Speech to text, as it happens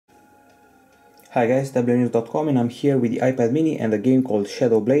Hi guys, Tablet-News.com, and I'm here with the iPad mini and a game called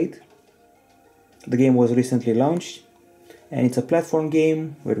Shadow Blade. The game was recently launched and it's a platform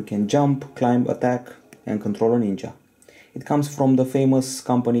game where you can jump, climb, attack and control a ninja. It comes from the famous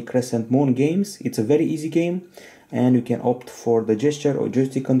company Crescent Moon Games. It's a very easy game and you can opt for the gesture or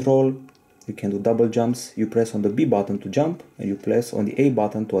joystick control. You can do double jumps. You press on the B button to jump and you press on the A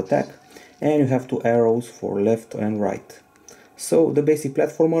button to attack, and you have two arrows for left and right. So the basic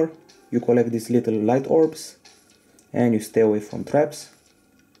platformer, you collect these little light orbs and you stay away from traps.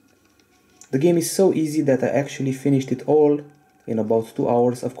 The game is so easy that I actually finished it all in about 2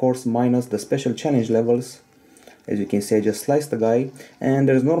 hours, of course minus the special challenge levels. As you can see, I just sliced the guy, and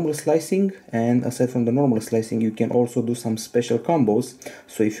there's normal slicing, and aside from the normal slicing you can also do some special combos.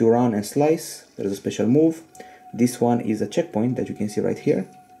 So if you run and slice, there's a special move. This one is a checkpoint that you can see right here.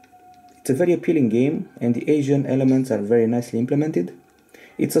 It's a very appealing game and the Asian elements are very nicely implemented.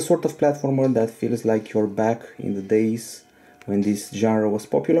 It's a sort of platformer that feels like you're back in the days when this genre was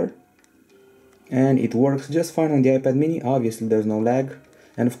popular. And it works just fine on the iPad mini. Obviously there's no lag,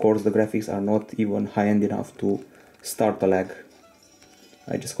 and of course the graphics are not even high-end enough to start a lag.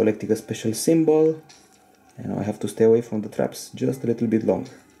 I just collected a special symbol and I have to stay away from the traps just a little bit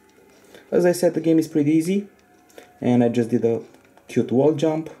longer. As I said, the game is pretty easy and I just did a cute wall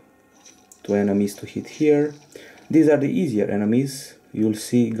jump, 2 enemies to hit here. These are the easier enemies. You'll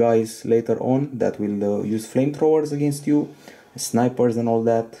see guys later on that will use flamethrowers against you, snipers and all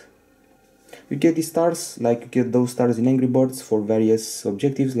that. You get these stars, like you get those stars in Angry Birds for various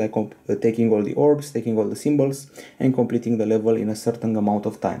objectives, like taking all the orbs, taking all the symbols, and completing the level in a certain amount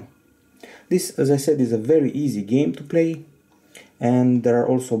of time. This, as I said, is a very easy game to play, and there are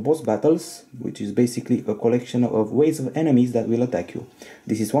also boss battles, which is basically a collection of waves of enemies that will attack you.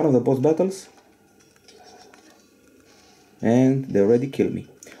 This is one of the boss battles, and they already killed me.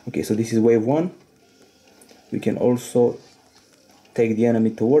 Okay, so this is wave 1. You can also take the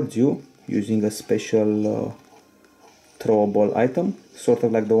enemy towards you using a special throwable item, sort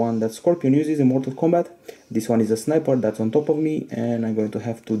of like the one that Scorpion uses in Mortal Kombat. This one is a sniper that's on top of me and I'm going to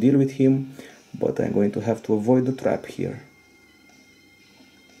have to deal with him, but I'm going to have to avoid the trap here.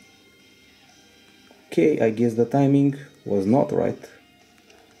 Okay, I guess the timing was not right.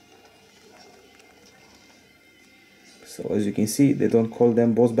 So as you can see, they don't call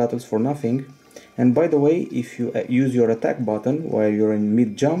them boss battles for nothing. And by the way, if you use your attack button while you're in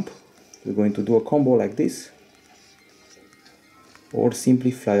mid-jump, you're going to do a combo like this, or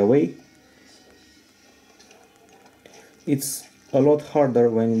simply fly away. It's a lot harder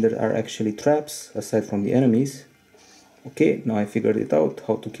when there are actually traps aside from the enemies. Okay, now I figured it out,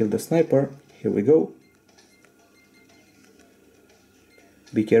 how to kill the sniper. Here we go.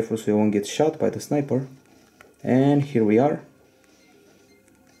 Be careful so you won't get shot by the sniper. And here we are.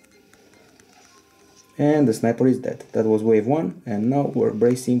 And the sniper is dead. That was wave 1, and now we're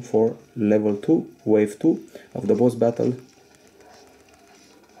bracing for level 2, wave 2 of the boss battle.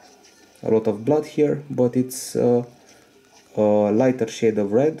 A lot of blood here, but it's a lighter shade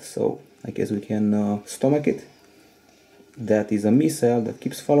of red, so I guess we can stomach it. That is a missile that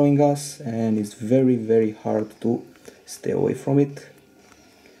keeps following us and it's very hard to stay away from it.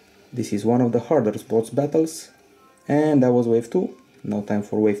 This is one of the hardest boss battles, and that was wave 2. Now time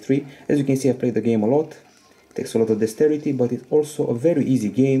for wave 3. As you can see, I played the game a lot. It takes a lot of dexterity, but it's also a very easy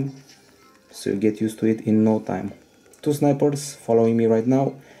game, so you get used to it in no time. 2 snipers following me right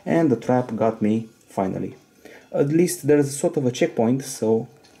now, and the trap got me finally. At least there's sort of a checkpoint, so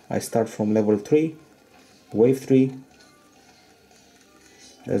I start from level 3, wave 3.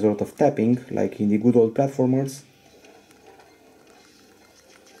 There's a lot of tapping, like in the good old platformers.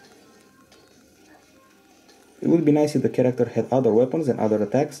 It would be nice if the character had other weapons and other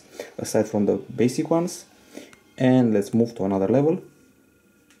attacks aside from the basic ones. And let's move to another level.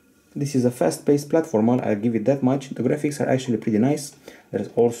 This is a fast-paced platformer, I'll give it that much. The graphics are actually pretty nice. There's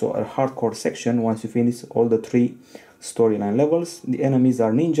also a hardcore section once you finish all the 3 storyline levels. The enemies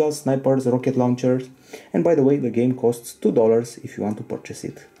are ninjas, snipers, rocket launchers. And by the way, the game costs $2 if you want to purchase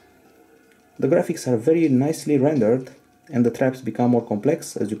it. The graphics are very nicely rendered and the traps become more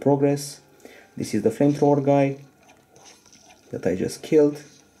complex as you progress. This is the flamethrower guy that I just killed.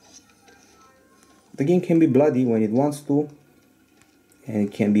 The game can be bloody when it wants to, and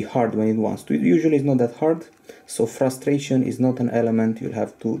it can be hard when it wants to. It usually is not that hard, so frustration is not an element you'll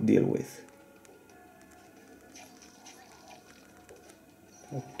have to deal with.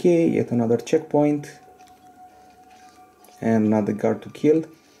 Okay, yet another checkpoint, and another guard to kill,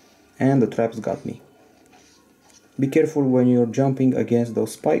 and the traps got me. Be careful when you're jumping against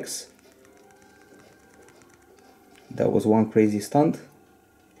those spikes. That was one crazy stunt.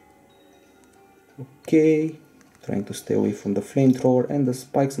 Okay, trying to stay away from the flamethrower and the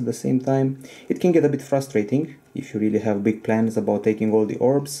spikes at the same time. It can get a bit frustrating if you really have big plans about taking all the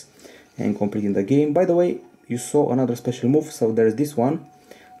orbs and completing the game. By the way, you saw another special move, so there's this one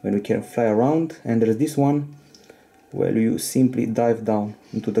when we can fly around, and there's this one where you simply dive down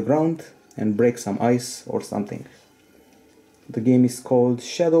into the ground and break some ice or something. The game is called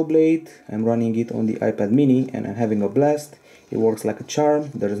Shadow Blade. I'm running it on the iPad mini and I'm having a blast. It works like a charm,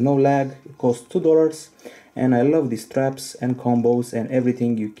 there is no lag, it costs $2, and I love these traps and combos and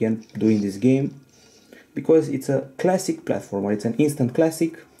everything you can do in this game because it's a classic platformer, it's an instant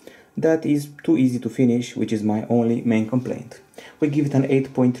classic that is too easy to finish, which is my only main complaint. We give it an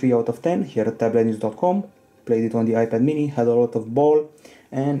 8.3 out of 10 here at Tablet-News.com. Played it on the iPad mini, had a lot of ball,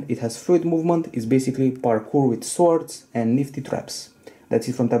 and it has fluid movement. It's basically parkour with swords and nifty traps. That's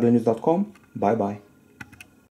it from Tablet-News.com. Bye bye.